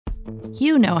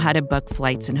You know how to book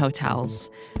flights and hotels.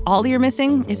 All you're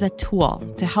missing is a tool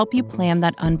to help you plan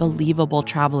that unbelievable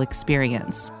travel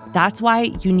experience. That's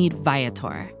why you need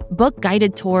Viator. Book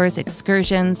guided tours,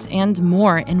 excursions, and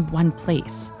more in one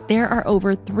place. There are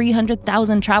over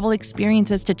 300,000 travel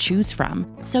experiences to choose from,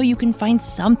 so you can find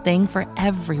something for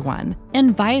everyone.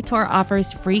 And Viator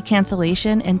offers free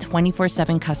cancellation and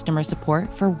 24/7 customer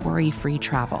support for worry-free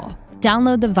travel.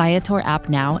 Download the Viator app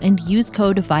now and use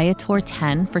code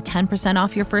Viator10 for 10%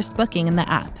 off your first booking in the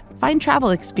app. Find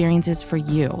travel experiences for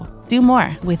you. Do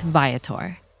more with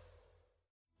Viator.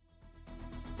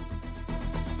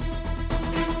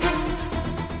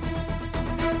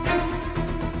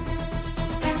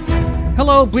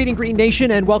 Hello, Bleeding Green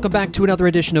Nation, and welcome back to another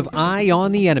edition of Eye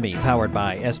on the Enemy, powered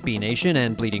by SB Nation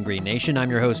and Bleeding Green Nation. I'm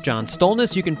your host, John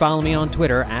Stolnis. You can follow me on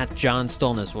Twitter at John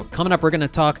Stolnis. Well, coming up, we're going to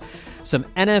talk some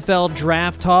NFL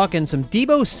draft talk and some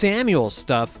Deebo Samuel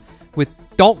stuff with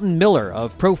Dalton Miller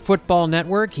of Pro Football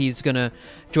Network. He's going to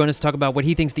join us to talk about what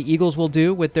he thinks the Eagles will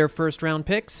do with their first-round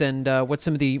picks and what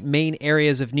some of the main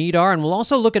areas of need are. And we'll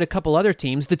also look at a couple other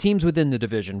teams, the teams within the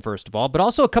division, first of all, but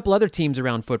also a couple other teams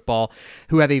around football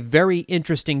who have a very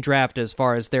interesting draft as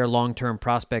far as their long-term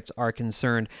prospects are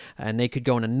concerned, and they could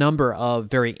go in a number of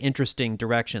very interesting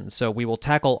directions. So we will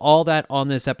tackle all that on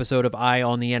this episode of Eye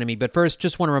on the Enemy. But first,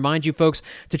 just want to remind you folks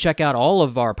to check out all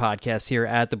of our podcasts here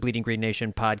at the Bleeding Green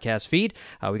Nation podcast feed.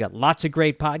 We got lots of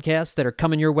great podcasts that are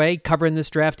coming your way, covering this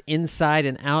draft inside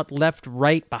and out, left,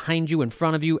 right, behind you, in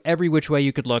front of you, every which way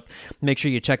you could look. Make sure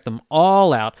you check them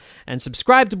all out and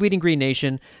subscribe to Bleeding Green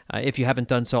Nation if you haven't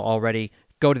done so already.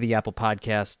 Go to the Apple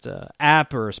Podcast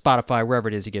app or Spotify, wherever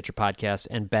it is you get your podcasts,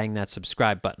 and bang that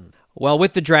subscribe button. Well,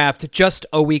 with the draft just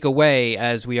a week away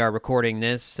as we are recording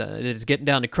this, it is getting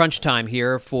down to crunch time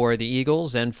here for the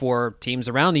Eagles and for teams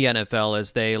around the NFL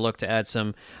as they look to add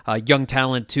some young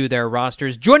talent to their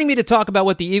rosters. Joining me to talk about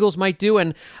what the Eagles might do,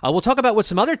 and we'll talk about what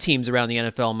some other teams around the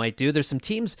NFL might do. There's some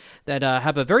teams that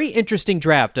have a very interesting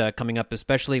draft coming up,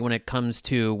 especially when it comes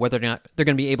to whether or not they're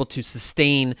going to be able to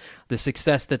sustain the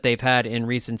success that they've had in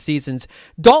recent seasons.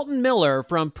 Dalton Miller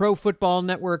from Pro Football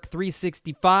Network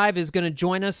 365 is going to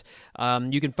join us.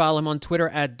 You can follow him on Twitter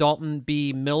at Dalton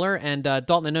B. Miller. And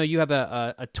Dalton, I know you have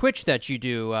a Twitch that you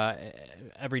do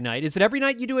every night. Is it every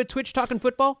night you do a Twitch talking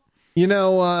football? You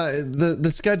know,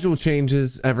 the schedule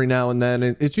changes every now and then.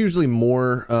 It's usually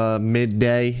more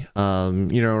midday,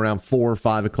 around 4 or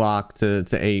 5 o'clock to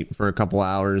 8 for a couple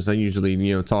hours. I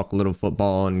usually, talk a little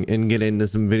football and get into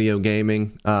some video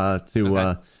gaming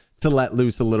to let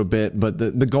loose a little bit. But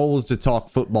the goal is to talk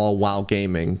football while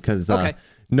gaming because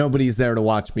nobody's there to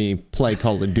watch me play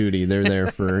Call of Duty. They're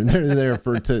there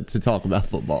to talk about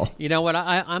football. You know what?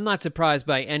 I'm not surprised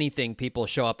by anything people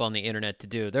show up on the internet to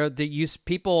do.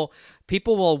 People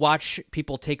will watch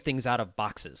people take things out of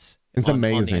boxes. It's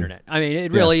amazing on the internet. I mean,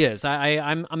 it really is.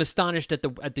 I'm astonished at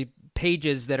the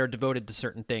pages that are devoted to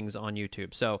certain things on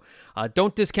YouTube. So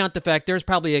don't discount the fact there's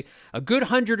probably a good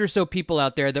 100 or so people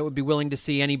out there that would be willing to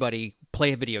see anybody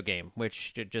play a video game,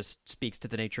 which just speaks to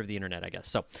the nature of the internet, I guess.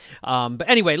 So, but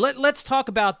anyway, let's talk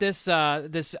about this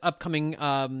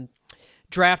upcoming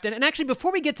draft. And actually,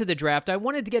 before we get to the draft, I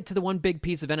wanted to get to the one big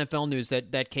piece of NFL news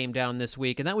that came down this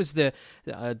week, and that was the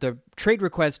trade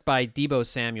request by Deebo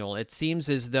Samuel. It seems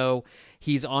as though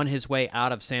he's on his way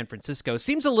out of San Francisco.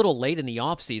 Seems a little late in the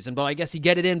offseason, but I guess you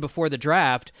get it in before the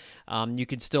draft. You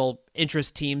could still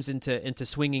interest teams into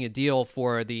swinging a deal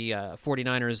for the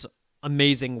 49ers'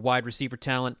 amazing wide receiver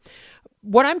talent.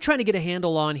 What I'm trying to get a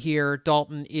handle on here,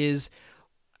 Dalton, is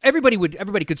everybody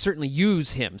could certainly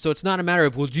use him. So it's not a matter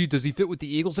of, well, gee, does he fit with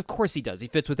the Eagles? Of course he does. He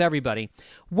fits with everybody.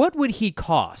 What would he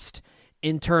cost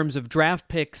in terms of draft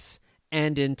picks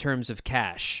and in terms of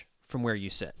cash from where you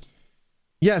sit?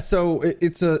 Yeah, so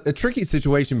it's a tricky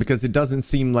situation because it doesn't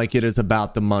seem like it is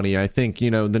about the money. I think, the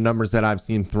numbers that I've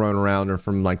seen thrown around are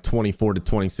from like 24 to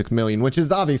 26 million, which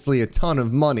is obviously a ton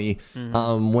of money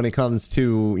when it comes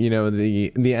to,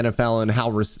 the NFL and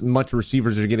how much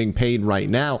receivers are getting paid right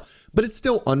now. But it's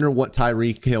still under what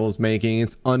Tyreek Hill is making.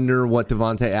 It's under what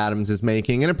Devontae Adams is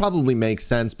making. And it probably makes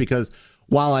sense because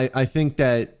while I think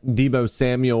that Deebo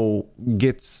Samuel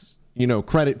gets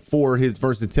credit for his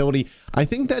versatility, I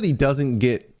think that he doesn't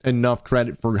get enough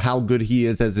credit for how good he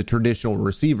is as a traditional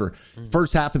receiver.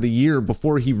 First half of the year,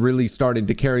 before he really started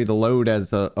to carry the load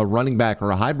as a running back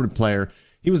or a hybrid player,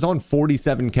 he was on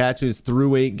 47 catches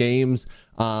through 8 games.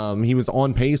 He was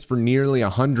on pace for nearly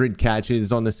 100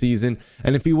 catches on the season.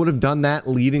 And if he would have done that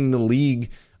leading the league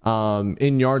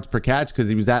in yards per catch, because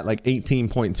he was at like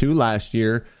 18.2 last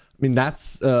year, I mean,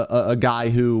 that's a guy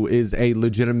who is a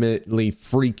legitimately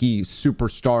freaky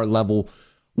superstar level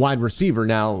wide receiver.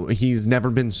 Now, he's never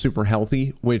been super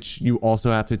healthy, which you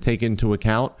also have to take into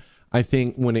account. I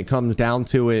think when it comes down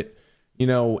to it,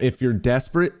 if you're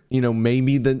desperate,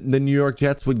 maybe the New York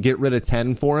Jets would get rid of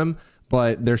 10 for him,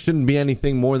 but there shouldn't be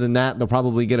anything more than that. They'll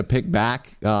probably get a pick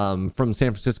back from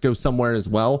San Francisco somewhere as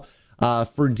well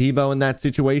for Deebo in that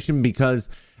situation, because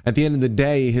at the end of the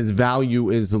day, his value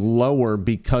is lower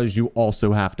because you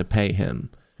also have to pay him.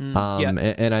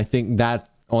 And I think that,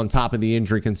 on top of the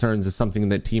injury concerns, is something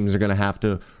that teams are going to have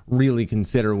to really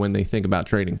consider when they think about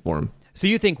trading for him. So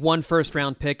you think 1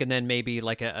 first-round pick and then maybe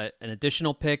like an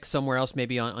additional pick somewhere else,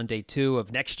 maybe on day 2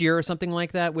 of next year or something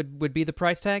like that would be the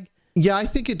price tag? Yeah, I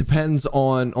think it depends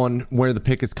on where the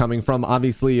pick is coming from.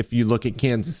 Obviously, if you look at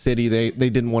Kansas City, they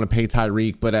didn't want to pay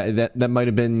Tyreek, but that might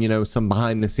have been, some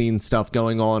behind-the-scenes stuff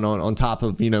going on top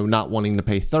of, not wanting to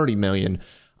pay $30 million.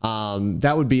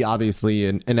 That would be obviously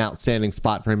an outstanding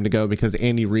spot for him to go, because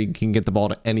Andy Reid can get the ball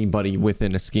to anybody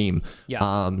within a scheme.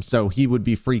 Yeah. So he would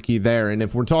be freaky there. And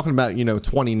if we're talking about,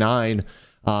 29,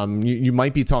 you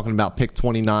might be talking about pick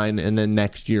 29 and then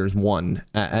next year's 1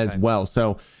 as well.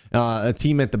 So a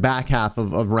team at the back half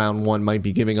of round 1 might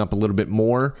be giving up a little bit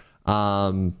more.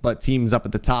 But teams up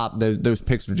at the top, those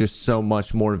picks are just so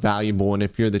much more valuable. And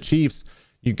if you're the Chiefs,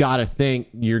 you got to think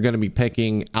you're going to be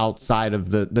picking outside of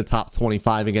the top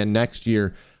 25 again next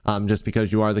year, just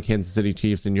because you are the Kansas City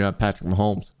Chiefs and you have Patrick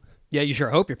Mahomes. Yeah, you sure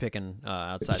hope you're picking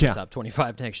outside the top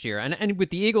 25 next year. And with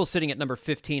the Eagles sitting at number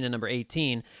 15 and number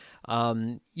 18,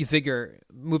 you figure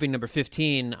moving number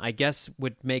 15, I guess,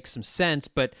 would make some sense.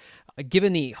 But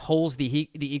given the holes the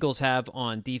Eagles have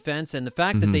on defense and the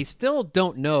fact that they still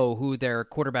don't know who their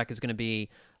quarterback is going to be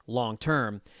long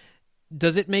term,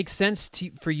 does it make sense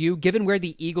for you, given where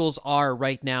the Eagles are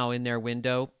right now in their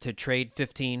window, to trade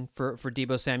 15 for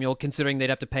Deebo Samuel, considering they'd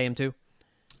have to pay him too?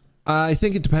 I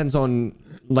think it depends on,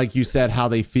 like you said, how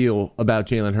they feel about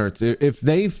Jalen Hurts. If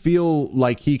they feel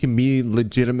like he can be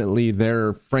legitimately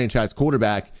their franchise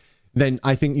quarterback, then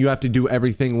I think you have to do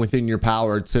everything within your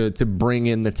power to bring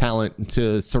in the talent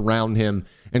to surround him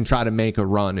and try to make a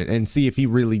run and see if he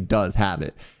really does have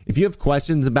it. If you have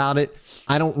questions about it,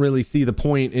 I don't really see the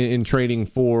point in trading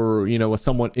for, a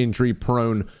somewhat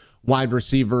injury-prone wide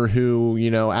receiver who,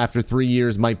 after 3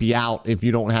 years might be out if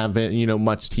you don't have,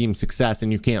 much team success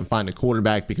and you can't find a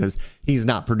quarterback because he's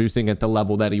not producing at the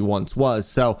level that he once was.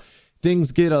 So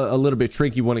things get a little bit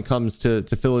tricky when it comes to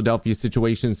Philadelphia's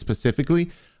situation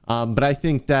specifically. But I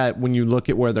think that when you look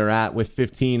at where they're at with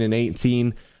 15 and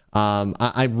 18,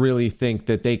 I really think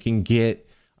that they can get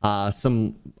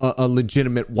a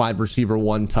legitimate wide receiver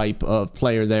 1 type of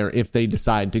player there if they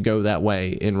decide to go that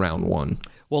way in round 1.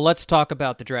 Well, let's talk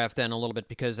about the draft then a little bit,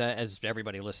 because as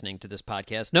everybody listening to this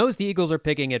podcast knows, the Eagles are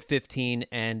picking at 15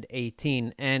 and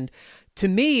 18. And to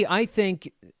me, I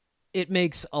think it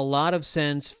makes a lot of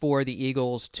sense for the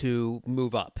Eagles to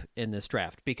move up in this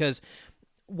draft, because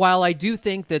while I do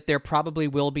think that there probably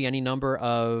will be any number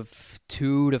of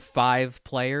 2 to 5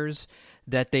 players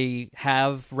that they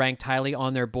have ranked highly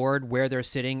on their board where they're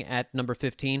sitting at number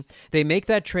 15, they make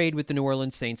that trade with the New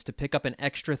Orleans Saints to pick up an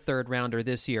extra 3rd rounder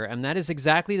this year. And that is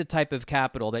exactly the type of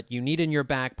capital that you need in your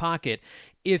back pocket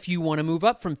if you want to move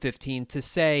up from 15 to,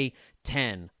 say,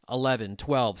 10, 11,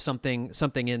 12,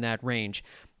 something in that range.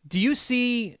 Do you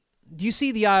see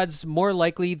the odds more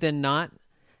likely than not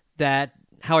that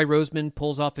Howie Roseman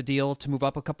pulls off a deal to move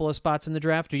up a couple of spots in the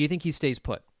draft, or do you think he stays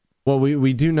put? Well,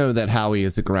 we do know that Howie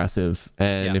is aggressive,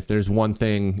 and if there's one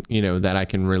thing, that I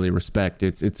can really respect,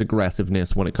 it's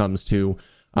aggressiveness when it comes to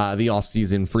the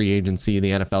offseason free agency,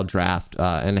 the NFL draft,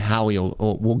 and Howie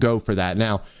will go for that.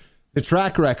 Now, the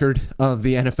track record of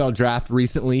the NFL draft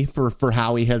recently for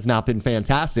Howie has not been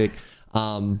fantastic,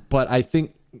 but I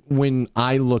think when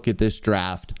I look at this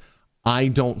draft, I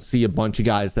don't see a bunch of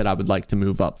guys that I would like to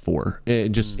move up for,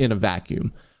 just in a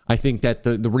vacuum. I think that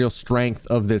the real strength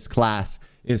of this class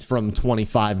is from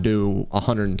 25 to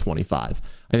 125.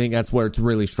 I think that's where it's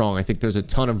really strong. I think there's a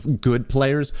ton of good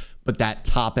players, but that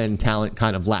top end talent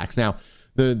kind of lacks. Now,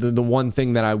 the one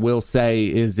thing that I will say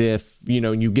is if,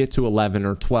 you get to 11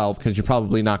 or 12, because you're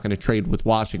probably not going to trade with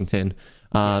Washington.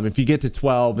 If you get to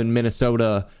 12 and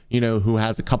Minnesota, who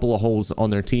has a couple of holes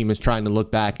on their team, is trying to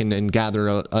look back and gather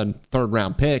a 3rd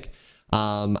round pick,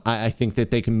 I think that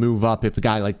they can move up if a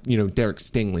guy like, Derek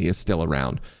Stingley is still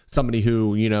around. Somebody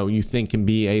who, you think can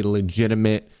be a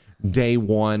legitimate day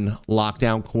 1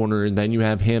 lockdown corner. And then you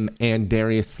have him and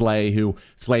Darius Slay, who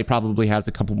Slay probably has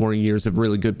a couple more years of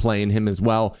really good play in him as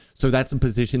well. So that's a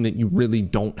position that you really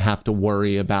don't have to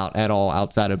worry about at all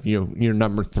outside of, your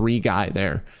number 3 guy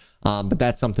there. But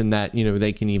that's something that,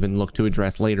 they can even look to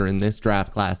address later in this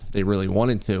draft class if they really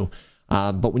wanted to.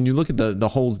 But when you look at the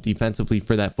holes defensively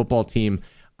for that football team,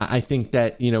 I think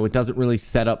that, it doesn't really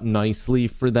set up nicely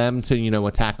for them to,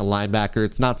 attack a linebacker.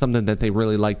 It's not something that they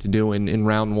really like to do in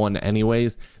round one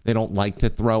anyways. They don't like to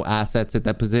throw assets at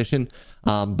that position.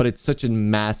 But it's such a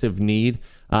massive need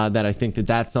that I think that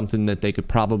that's something that they could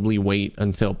probably wait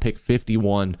until pick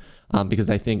 51. Because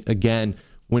I think, again,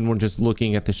 when we're just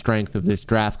looking at the strength of this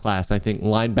draft class, I think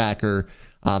linebacker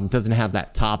doesn't have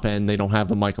that top end. They don't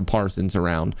have a Micah Parsons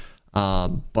around.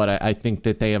 But I think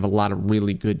that they have a lot of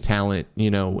really good talent,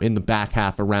 in the back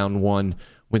half of round one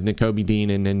with Nakobe Dean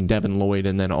and Devin Lloyd,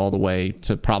 and then all the way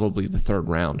to probably the third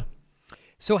round.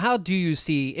 So how do you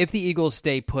see, if the Eagles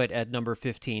stay put at number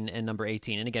 15 and number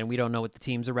 18, and again, we don't know what the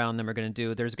teams around them are going to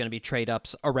do. There's going to be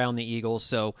trade-ups around the Eagles,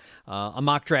 so a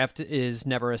mock draft is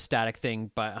never a static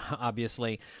thing, but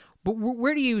obviously. But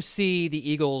where do you see the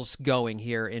Eagles going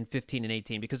here in 15 and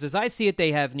 18? Because as I see it,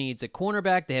 they have needs at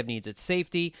cornerback, they have needs at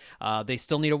safety. They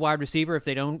still need a wide receiver if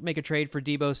they don't make a trade for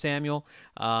Deebo Samuel.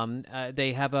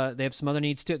 They have some other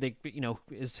needs too.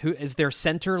 Is their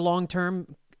center long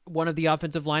term one of the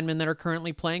offensive linemen that are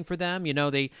currently playing for them?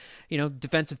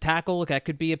 Defensive tackle, that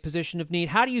could be a position of need.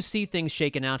 How do you see things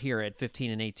shaking out here at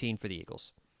 15 and 18 for the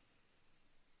Eagles?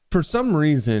 For some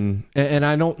reason, and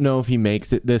I don't know if he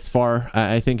makes it this far,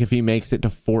 I think if he makes it to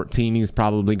 14, he's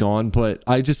probably gone, but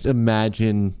I just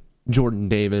imagine Jordan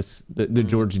Davis, the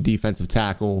Georgia defensive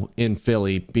tackle in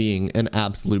Philly, being an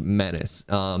absolute menace.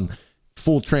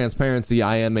 Full transparency,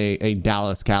 I am a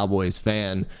Dallas Cowboys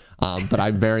fan, but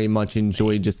I very much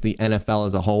enjoy just the NFL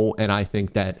as a whole, and I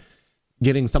think that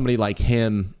getting somebody like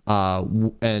him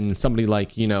and somebody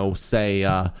like,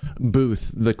 say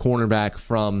Booth, the cornerback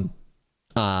from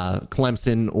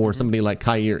Clemson, or somebody like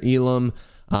Kaiir Elam,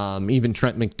 even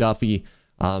Trent McDuffie,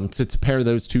 to pair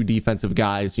those two defensive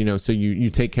guys, so you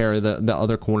take care of the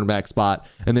other cornerback spot,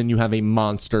 and then you have a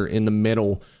monster in the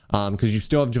middle, because you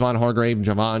still have Javon Hargrave.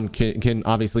 Javon can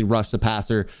obviously rush the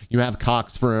passer. You have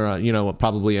Cox for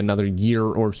probably another year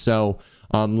or so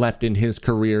left in his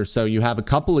career, so you have a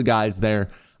couple of guys there.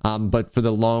 But for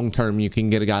the long term, you can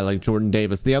get a guy like Jordan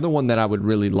Davis. The other one that I would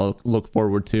really look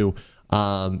forward to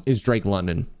is Drake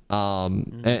London.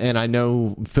 And I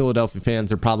know Philadelphia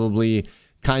fans are probably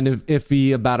kind of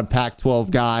iffy about a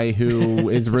Pac-12 guy who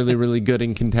is really, really good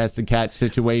in contested catch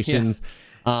situations.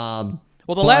 Yeah.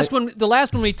 Well, the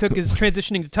last one we took is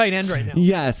transitioning to tight end right now.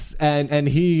 Yes, and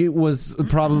he was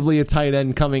probably a tight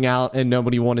end coming out, and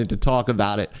nobody wanted to talk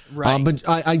about it. Right. But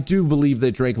I do believe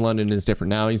that Drake London is different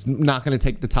now. He's not going to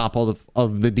take the top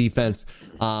of the defense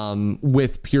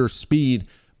with pure speed,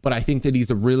 but I think that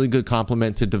he's a really good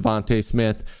complement to Devontae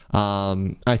Smith.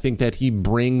 I think that he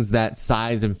brings that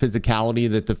size and physicality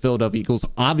that the Philadelphia Eagles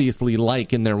obviously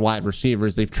like in their wide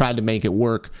receivers. They've tried to make it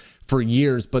work for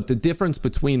years, but the difference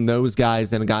between those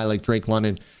guys and a guy like Drake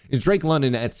London is Drake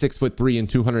London at 6'3" and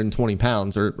 220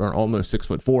 pounds, or almost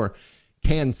 6'4",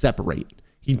 can separate.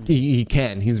 He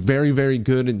can. He's very, very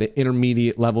good in the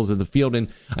intermediate levels of the field, and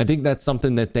I think that's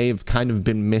something that they've kind of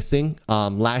been missing.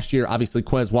 Last year, obviously,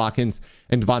 Quez Watkins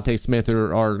and Devontae Smith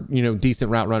are decent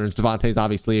route runners. Devontae's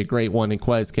obviously a great one, and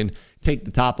Quez can take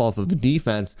the top off of a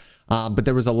defense. But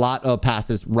there was a lot of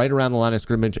passes right around the line of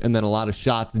scrimmage, and then a lot of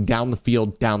shots down the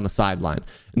field, down the sideline.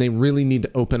 And they really need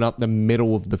to open up the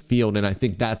middle of the field, and I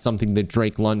think that's something that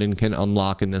Drake London can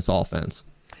unlock in this offense.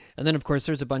 And then, of course,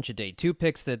 there's a bunch of day two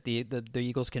picks that the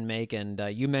Eagles can make. And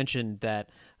you mentioned that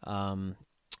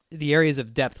the areas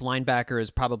of depth, linebacker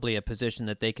is probably a position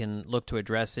that they can look to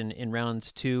address in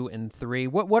rounds 2 and 3.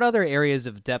 What other areas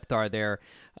of depth are there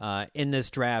in this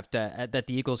draft that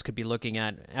the Eagles could be looking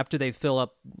at after they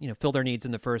fill their needs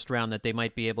in the first round, that they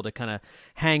might be able to kind of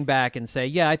hang back and say,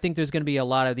 yeah, I think there's going to be a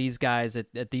lot of these guys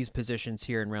at these positions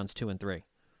here in rounds 2 and 3?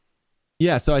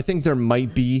 Yeah, so I think there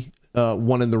might be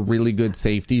one of the really good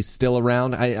safeties still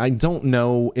around. I don't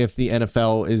know if the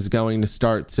NFL is going to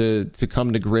start to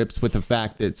come to grips with the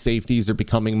fact that safeties are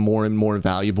becoming more and more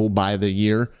valuable by the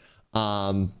year.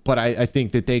 But I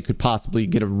think that they could possibly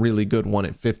get a really good one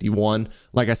at 51.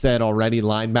 Like I said already,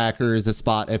 linebacker is a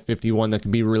spot at 51 that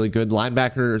could be really good.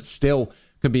 Linebacker still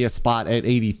could be a spot at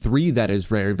 83 that is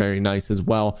very, very nice as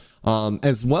well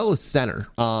as center.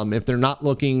 If they're not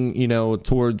looking,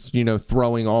 towards,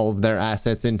 throwing all of their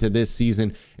assets into this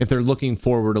season, if they're looking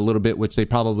forward a little bit, which they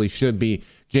probably should be,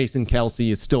 Jason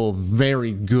Kelce is still a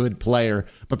very good player,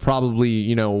 but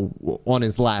probably, on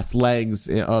his last legs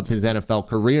of his NFL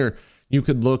career. You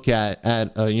could look at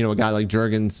a guy like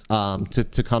Juergens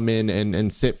to come in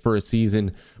and sit for a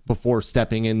season before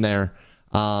stepping in there.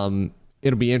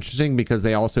 it'll be interesting because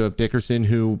they also have Dickerson,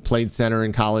 who played center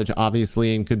in college,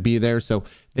 obviously, and could be there. So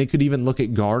they could even look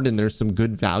at guard, and there's some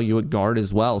good value at guard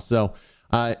as well. So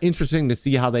interesting to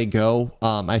see how they go.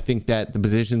 I think that the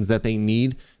positions that they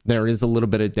need, there is a little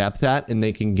bit of depth at, and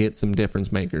they can get some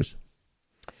difference makers.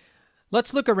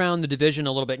 Let's look around the division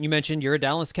a little bit. You mentioned you're a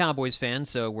Dallas Cowboys fan,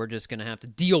 so we're just going to have to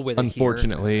deal with it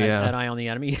unfortunately, here yeah. at Eye on the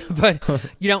Enemy. But,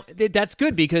 that's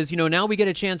good because, now we get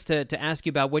a chance to ask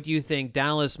you about what you think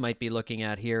Dallas might be looking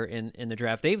at here in the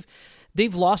draft.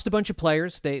 They've lost a bunch of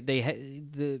players.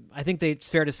 I think it's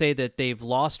fair to say that they've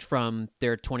lost from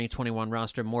their 2021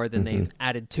 roster more than they've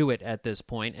added to it at this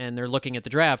point, and they're looking at the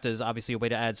draft as obviously a way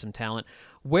to add some talent.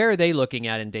 Where are they looking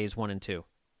at in days 1 and 2?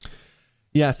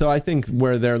 Yeah, so I think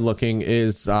where they're looking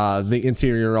is the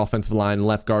interior offensive line,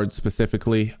 left guard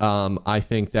specifically. I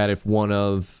think that if one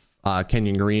of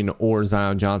Kenyon Green or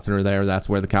Zion Johnson are there, that's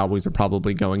where the Cowboys are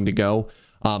probably going to go.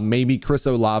 Maybe Chris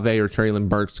Olave or Treylon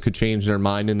Burks could change their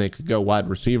mind and they could go wide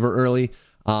receiver early.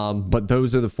 But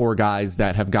those are the 4 guys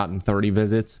that have gotten 30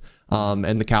 visits. And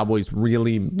the Cowboys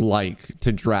really like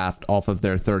to draft off of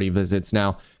their 30 visits.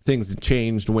 Now, things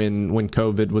changed when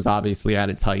COVID was obviously at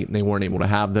its height and they weren't able to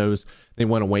have those. They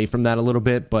went away from that a little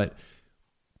bit, but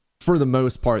for the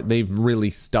most part, they've really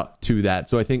stuck to that.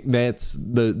 So I think that's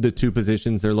the 2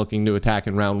 positions they're looking to attack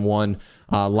in round 1.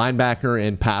 Linebacker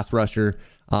and pass rusher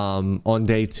on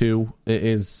day 2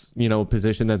 is, a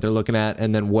position that they're looking at.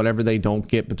 And then whatever they don't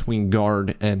get between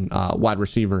guard and wide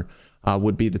receiver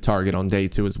would be the target on day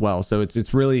 2 as well. So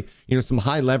it's really, some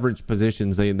high leverage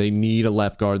positions. They need a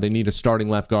left guard. They need a starting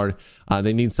left guard.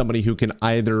 They need somebody who can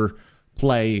either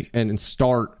play and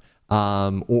start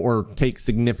or take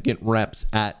significant reps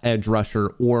at edge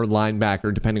rusher or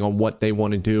linebacker, depending on what they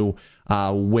want to do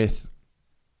with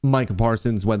Micah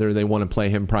Parsons, whether they want to play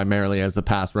him primarily as a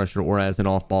pass rusher or as an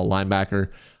off-ball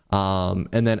linebacker.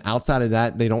 And then outside of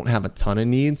that, they don't have a ton of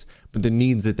needs, but the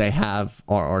needs that they have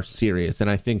are serious. And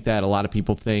I think that a lot of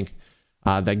people think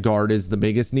that guard is the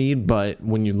biggest need, but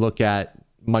when you look at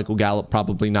Michael Gallup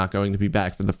probably not going to be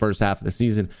back for the first half of the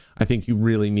season, I think you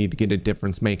really need to get a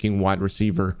difference-making wide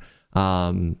receiver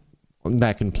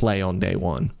that can play on day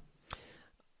 1.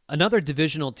 Another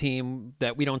divisional team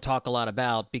that we don't talk a lot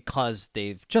about because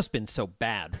they've just been so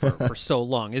bad for so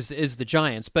long is the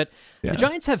Giants. But the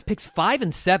Giants have picks 5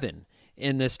 and 7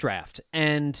 in this draft,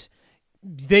 and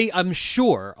they, I'm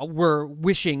sure, were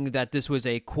wishing that this was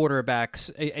a draft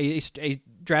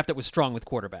that was strong with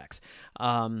quarterbacks.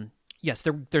 Yes,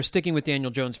 they're sticking with Daniel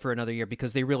Jones for another year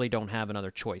because they really don't have another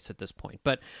choice at this point.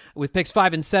 But with picks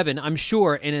 5 and 7, I'm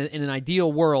sure in an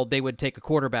ideal world they would take a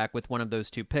quarterback with one of those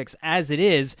 2 picks. As it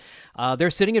is, they're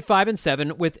sitting at 5 and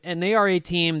 7 and they are a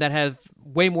team that have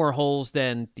way more holes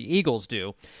than the Eagles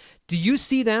do. Do you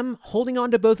see them holding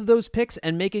on to both of those picks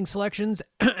and making selections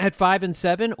at 5 and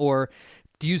 7, or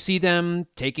do you see them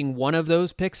taking one of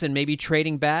those picks and maybe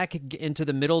trading back into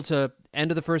the middle to end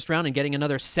of the first round and getting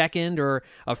another second or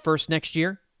a first next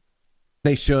year?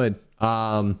 They should.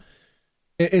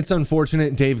 It's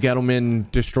unfortunate Dave Gettleman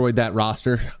destroyed that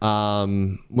roster,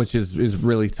 which is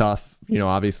really tough,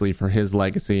 obviously for his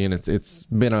legacy. And it's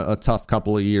been a tough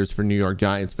couple of years for New York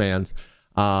Giants fans.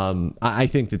 I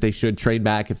think that they should trade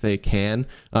back if they can.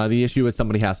 The issue is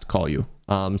somebody has to call you.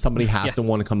 Somebody has to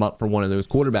want to come up for one of those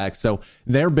quarterbacks. So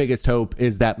their biggest hope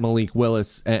is that Malik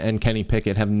Willis and Kenny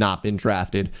Pickett have not been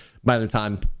drafted by the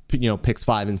time, picks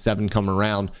 5 and 7 come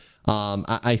around.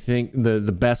 I think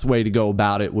the best way to go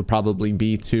about it would probably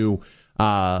be to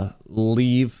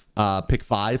leave pick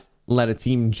 5, let a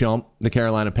team jump the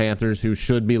Carolina Panthers, who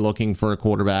should be looking for a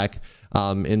quarterback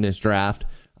in this draft.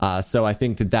 So I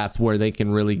think that's where they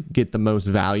can really get the most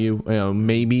value.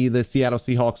 Maybe the Seattle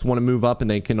Seahawks want to move up and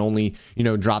they can only,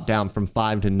 drop down from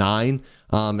 5 to 9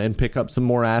 and pick up some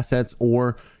more assets,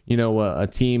 or, a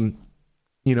team,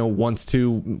 wants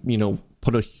to,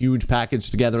 put a huge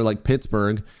package together like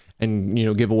Pittsburgh and,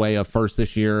 give away a first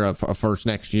this year, a first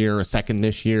next year, a second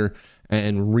this year,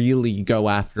 and really go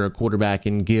after a quarterback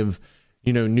and give,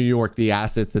 New York the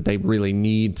assets that they really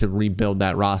need to rebuild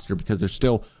that roster, because there's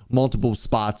still multiple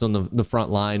spots on the front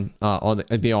line, on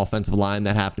the offensive line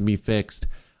that have to be fixed.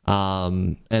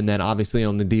 And then obviously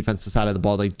on the defensive side of the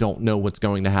ball, they don't know what's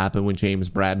going to happen with James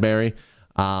Bradberry.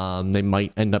 They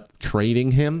might end up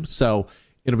trading him. So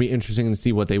it'll be interesting to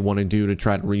see what they want to do to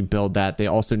try to rebuild that. They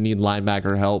also need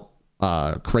linebacker help.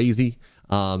 Crazy.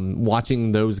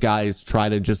 Watching those guys try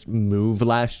to just move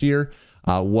last year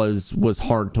was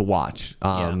hard to watch.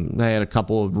 They had a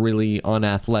couple of really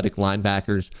unathletic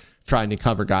linebackers trying to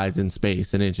cover guys in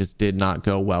space, and it just did not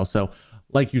go well. So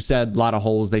like you said, a lot of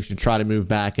holes. They should try to move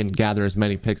back and gather as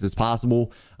many picks as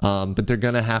possible. But they're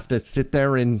going to have to sit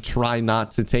there and try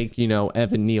not to take,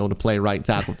 Evan Neal to play right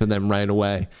tackle for them right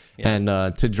away. Yeah.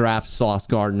 And to draft Sauce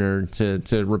Gardner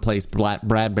to replace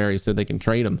Bradbury so they can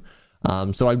trade him.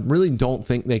 So I really don't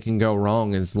think they can go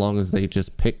wrong as long as they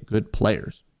just pick good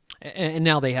players. And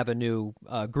now they have a new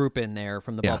group in there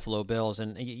from the Buffalo Bills,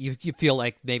 and you feel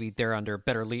like maybe they're under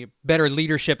better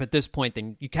leadership at this point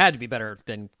than you had to be better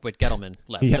than with Gettleman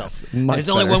left. Yes, so there's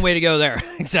only one way to go there.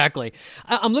 Exactly.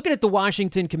 I'm looking at the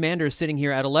Washington Commanders sitting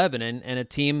here at 11, and a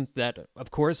team that, of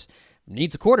course,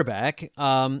 needs a quarterback.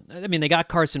 They got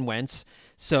Carson Wentz,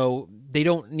 so they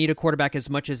don't need a quarterback as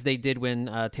much as they did when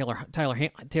Taylor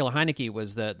Heineke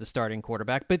was the starting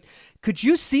quarterback. But could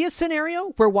you see a scenario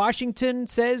where Washington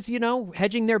says,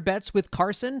 hedging their bets with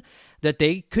Carson, that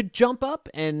they could jump up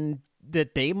and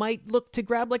that they might look to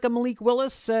grab like a Malik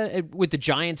Willis with the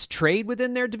Giants trade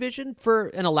within their division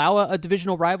and allow a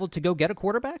divisional rival to go get a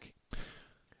quarterback?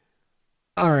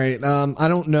 All right. I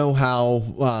don't know how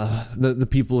the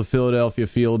people of Philadelphia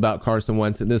feel about Carson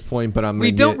Wentz at this point, but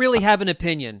we don't really have an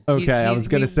opinion. Okay, I was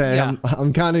going to say yeah.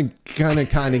 I'm kind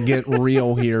of get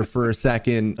real here for a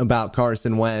second about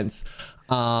Carson Wentz.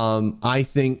 I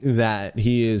think that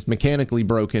he is mechanically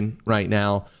broken right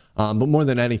now, but more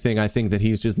than anything, I think that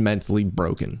he's just mentally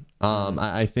broken.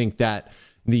 I think that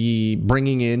the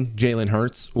bringing in Jalen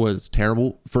Hurts was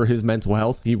terrible for his mental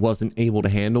health. He wasn't able to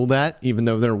handle that, even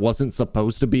though there wasn't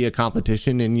supposed to be a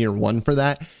competition in year one for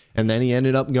that. And then he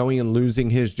ended up going and losing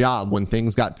his job when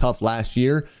things got tough last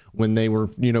year, when they were,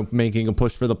 making a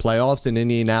push for the playoffs in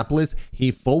Indianapolis. He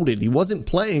folded. He wasn't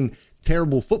playing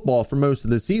terrible football for most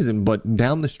of the season, but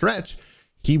down the stretch,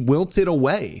 he wilted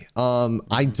away.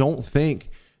 I don't think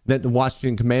that the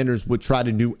Washington Commanders would try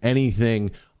to do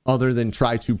anything other than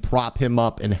try to prop him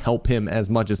up and help him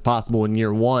as much as possible in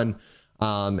year one.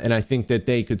 And I think that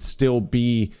they could still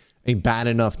be a bad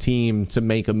enough team to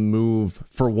make a move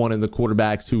for one of the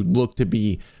quarterbacks who look to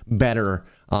be better,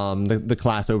 the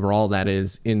class overall, that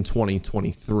is, in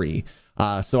 2023.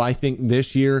 So I think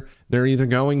this year they're either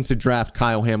going to draft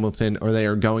Kyle Hamilton or they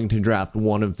are going to draft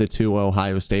one of the two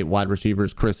Ohio State wide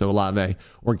receivers, Chris Olave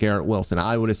or Garrett Wilson.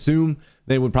 I would assume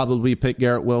they would probably pick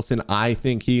Garrett Wilson. I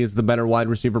think he is the better wide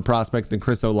receiver prospect than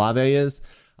Chris Olave is.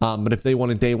 But if they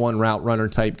want a day one route runner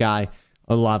type guy,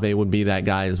 Olave would be that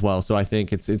guy as well. So I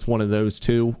think it's one of those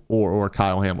two or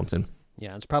Kyle Hamilton.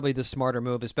 Yeah, it's probably the smarter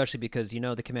move, especially because,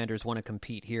 the Commanders want to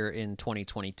compete here in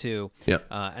 2022. Yep.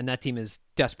 And that team is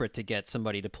desperate to get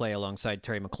somebody to play alongside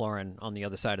Terry McLaurin on the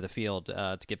other side of the field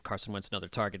to give Carson Wentz another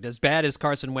target. As bad as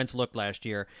Carson Wentz looked last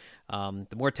year,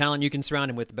 the more talent you can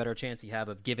surround him with, the better chance you have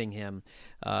of giving him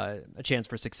a chance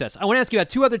for success. I want to ask you about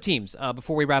two other teams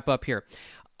before we wrap up here.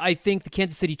 I think the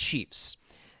Kansas City Chiefs.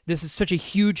 This is such a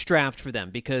huge draft for them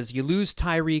because you lose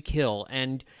Tyreek Hill,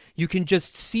 and you can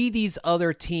just see these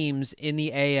other teams in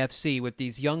the AFC with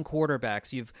these young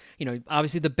quarterbacks.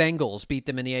 Obviously the Bengals beat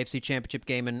them in the AFC Championship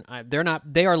game, and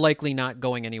they are likely not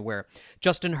going anywhere.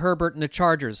 Justin Herbert and the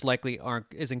Chargers likely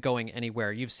isn't going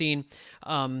anywhere. You've seen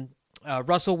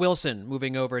Russell Wilson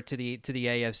moving over to the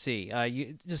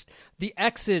AFC. The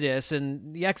exodus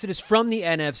from the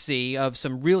NFC of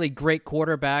some really great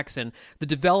quarterbacks and the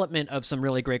development of some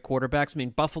really great quarterbacks. I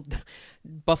mean,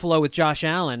 Buffalo with Josh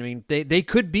Allen. I mean, they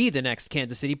could be the next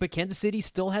Kansas City, but Kansas City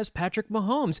still has Patrick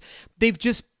Mahomes.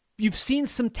 You've seen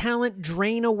some talent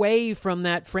drain away from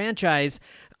that franchise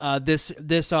this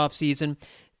offseason.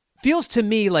 Feels to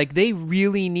me like they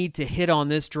really need to hit on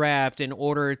this draft in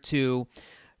order to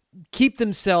keep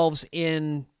themselves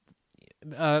in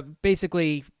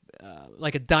basically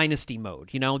like a dynasty mode,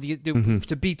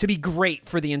 to be great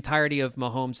for the entirety of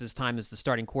Mahomes' time as the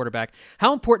starting quarterback.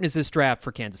 How important is this draft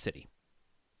for Kansas City?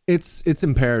 It's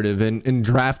imperative, and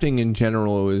drafting in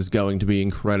general is going to be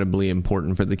incredibly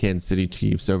important for the Kansas City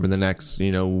Chiefs over the next,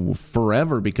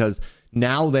 forever, because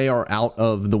now they are out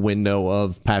of the window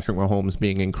of Patrick Mahomes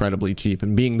being incredibly cheap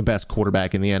and being the best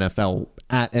quarterback in the NFL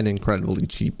at an incredibly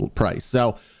cheap price.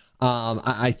 So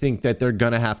I think that they're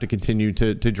going to have to continue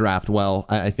to draft well.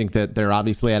 I think that they're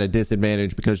obviously at a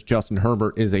disadvantage because Justin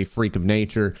Herbert is a freak of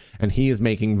nature and he is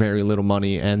making very little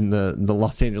money, and the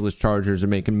Los Angeles Chargers are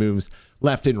making moves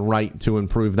left and right to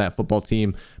improve that football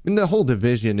team. I mean, the whole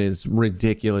division is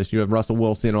ridiculous. You have Russell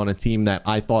Wilson on a team that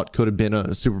I thought could have been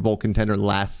a Super Bowl contender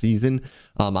last season.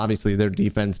 Obviously, their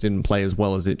defense didn't play as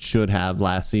well as it should have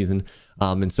last season,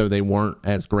 and so they weren't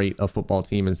as great a football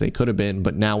team as they could have been.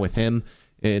 But now with him,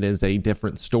 it is a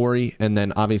different story. And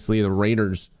then obviously the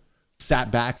Raiders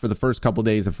sat back for the first couple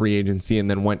days of free agency and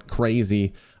then went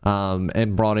crazy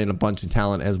and brought in a bunch of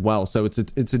talent as well. So it's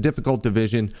a difficult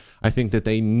division. I think that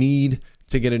they need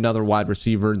to get another wide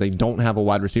receiver. They don't have a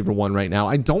wide receiver one right now.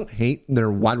 I don't hate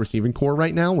their wide receiving core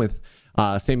right now with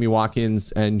Sammy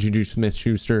Watkins and Juju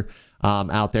Smith-Schuster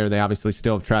out there. They obviously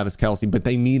still have Travis Kelce, but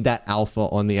they need that alpha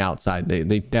on the outside.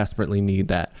 They desperately need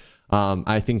that.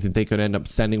 I think that they could end up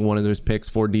sending one of those picks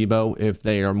for Debo if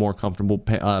they are more comfortable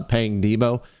paying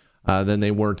Debo than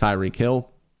they were Tyreek Hill.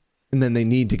 And then they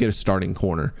need to get a starting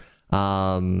corner.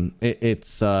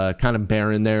 It's kind of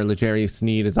barren there. L'Jarius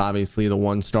Sneed is obviously the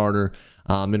one starter.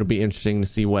 It'll be interesting to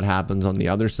see what happens on the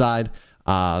other side.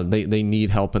 They need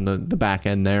help in the back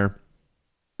end there.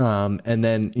 And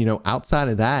then, outside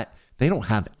of that, they don't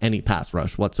have any pass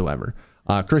rush whatsoever.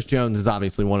 Chris Jones is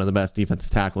obviously one of the best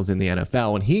defensive tackles in the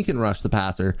NFL, and he can rush the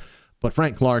passer. But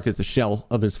Frank Clark is a shell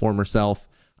of his former self.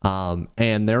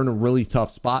 And they're in a really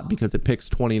tough spot because it picks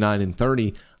 29 and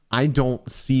 30. I don't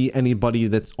see anybody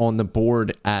that's on the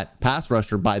board at pass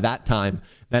rusher by that time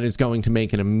that is going to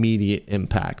make an immediate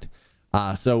impact.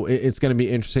 So it's going to be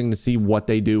interesting to see what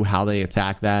they do, how they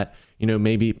attack that.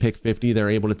 Maybe pick 50, they're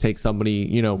able to take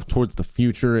somebody, towards the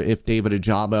future if David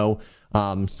Ojabo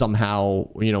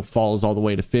somehow, falls all the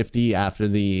way to 50 after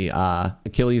the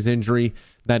Achilles injury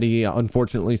that he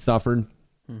unfortunately suffered.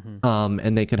 Mm-hmm.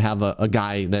 And they could have a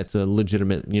guy that's a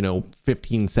legitimate,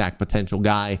 15 sack potential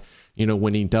guy,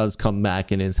 when he does come back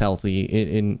and is healthy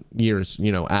in years,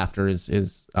 after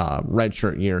his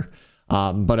redshirt year.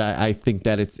 But I think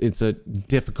that it's a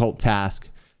difficult task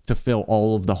to fill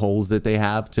all of the holes that they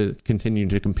have to continue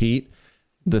to compete.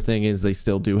 The thing is, they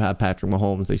still do have Patrick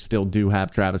Mahomes. They still do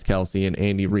have Travis Kelce, and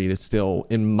Andy Reid is still,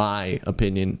 in my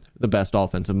opinion, the best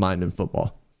offensive mind in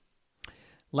football.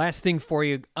 Last thing for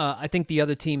you, I think the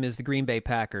other team is the Green Bay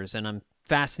Packers, and I'm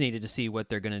fascinated to see what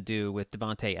they're going to do with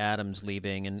Davante Adams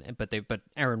leaving, but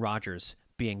Aaron Rodgers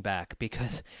being back,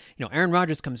 because Aaron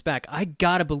Rodgers comes back. I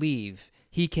gotta believe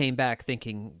he came back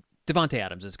thinking Davante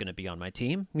Adams is going to be on my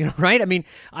team, right? I mean,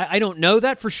 I don't know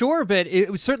that for sure, but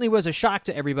it certainly was a shock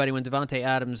to everybody when Davante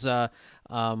Adams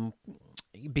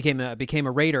became a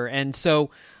Raider, and so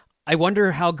I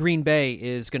wonder how Green Bay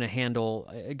is going to handle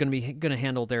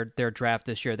their draft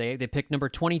this year. They picked number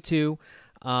 22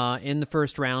 in the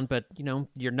first round, but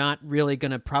you're not really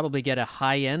going to probably get a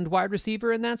high-end wide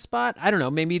receiver in that spot. I don't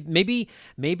know. Maybe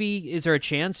is there a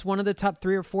chance one of the top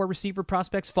 3 or 4 receiver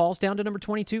prospects falls down to number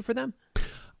 22 for them?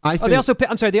 They also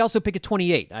pick at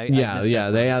 28.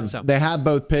 They have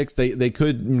both picks. They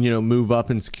could move up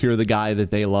and secure the guy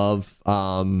that they love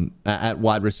at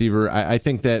wide receiver. I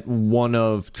think that one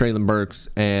of Treylon Burks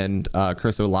and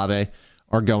Chris Olave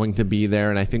are going to be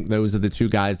there, and I think those are the two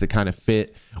guys that kind of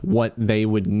fit what they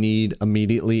would need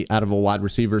immediately out of a wide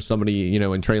receiver. Somebody in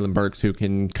Treylon Burks who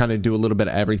can kind of do a little bit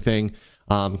of everything.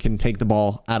 Can take the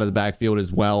ball out of the backfield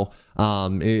as well,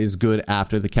 is good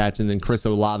after the catch. And then Chris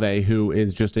Olave, who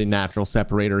is just a natural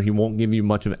separator. He won't give you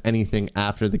much of anything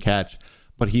after the catch,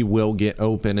 but he will get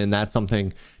open. And that's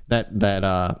something that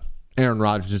Aaron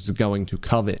Rodgers is going to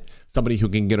covet. Somebody who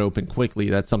can get open quickly.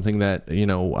 That's something that,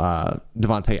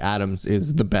 Davante Adams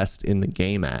is the best in the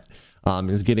game at,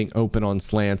 is getting open on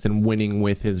slants and winning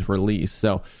with his release.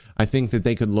 So I think that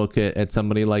they could look at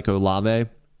somebody like Olave.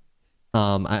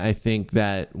 I think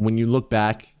that when you look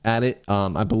back at it,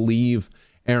 I believe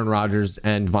Aaron Rodgers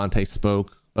and Davante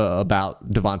spoke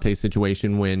about Davante's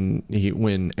situation when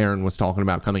Aaron was talking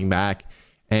about coming back,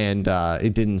 and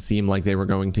it didn't seem like they were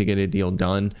going to get a deal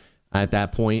done at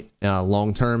that point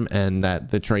long term, and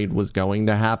that the trade was going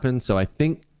to happen. So I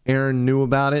think Aaron knew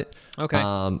about it. Okay.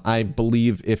 I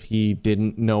believe if he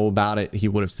didn't know about it, he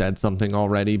would have said something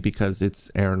already, because it's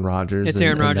Aaron Rodgers. It's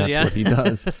Aaron Rodgers, that's what he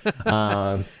does.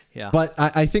 Yeah. But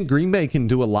I think Green Bay can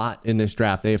do a lot in this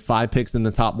draft. They have 5 picks in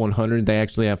the top 100. They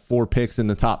actually have 4 picks in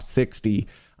the top 60.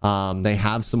 They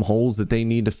have some holes that they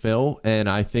need to fill. And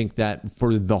I think that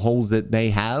for the holes that they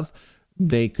have,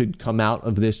 they could come out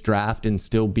of this draft and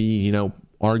still be,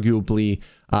 arguably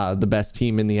the best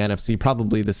team in the NFC,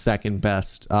 probably the second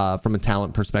best from a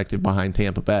talent perspective behind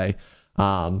Tampa Bay.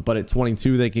 But at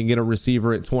 22, they can get a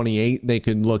receiver. At 28, they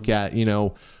could look at,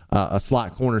 a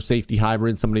slot corner safety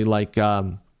hybrid, somebody like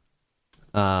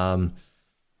Daxton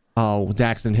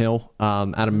Hill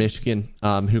out of Michigan,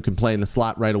 who can play in the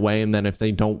slot right away. And then if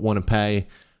they don't want to pay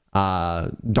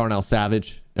Darnell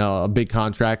Savage a big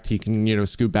contract, he can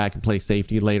scoot back and play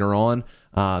safety later on.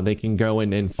 They can go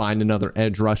in and find another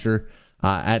edge rusher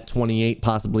at 28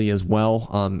 possibly as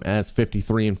well, as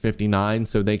 53 and 59,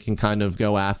 so they can kind of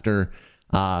go after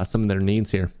some of their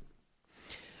needs here.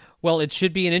 Well, it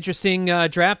should be an interesting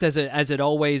draft as it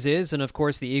always is, and of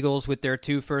course the Eagles with their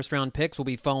 2 first-round picks will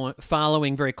be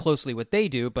following very closely what they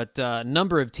do, but a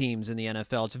number of teams in the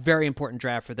NFL, it's a very important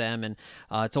draft for them, and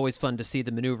it's always fun to see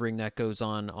the maneuvering that goes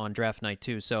on draft night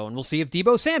too. So, and we'll see if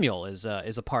Deebo Samuel is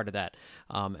a part of that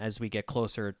as we get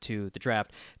closer to the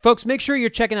draft. Folks, make sure you're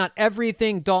checking out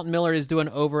everything Dalton Miller is doing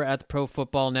over at the Pro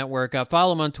Football Network.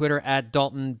 Follow him on Twitter at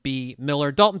Dalton B.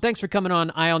 Miller. Dalton, thanks for coming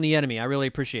on Eye on the Enemy. I really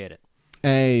appreciate it.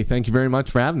 Hey, thank you very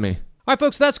much for having me. All right,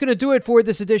 folks, that's going to do it for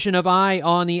this edition of Eye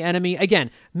on the Enemy.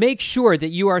 Again, make sure that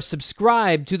you are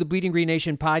subscribed to the Bleeding Green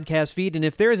Nation podcast feed. And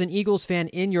if there is an Eagles fan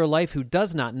in your life who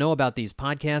does not know about these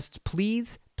podcasts,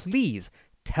 please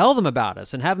tell them about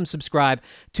us and have them subscribe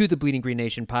to the Bleeding Green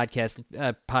Nation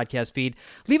podcast feed.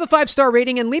 Leave a 5-star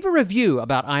rating and leave a review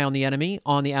about Eye on the Enemy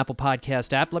on the Apple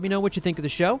Podcast app. Let me know what you think of the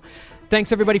show.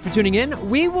 Thanks, everybody, for tuning in.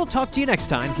 We will talk to you next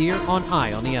time here on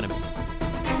Eye on the Enemy.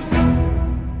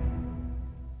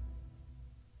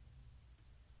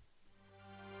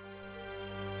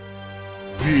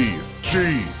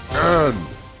 BGN.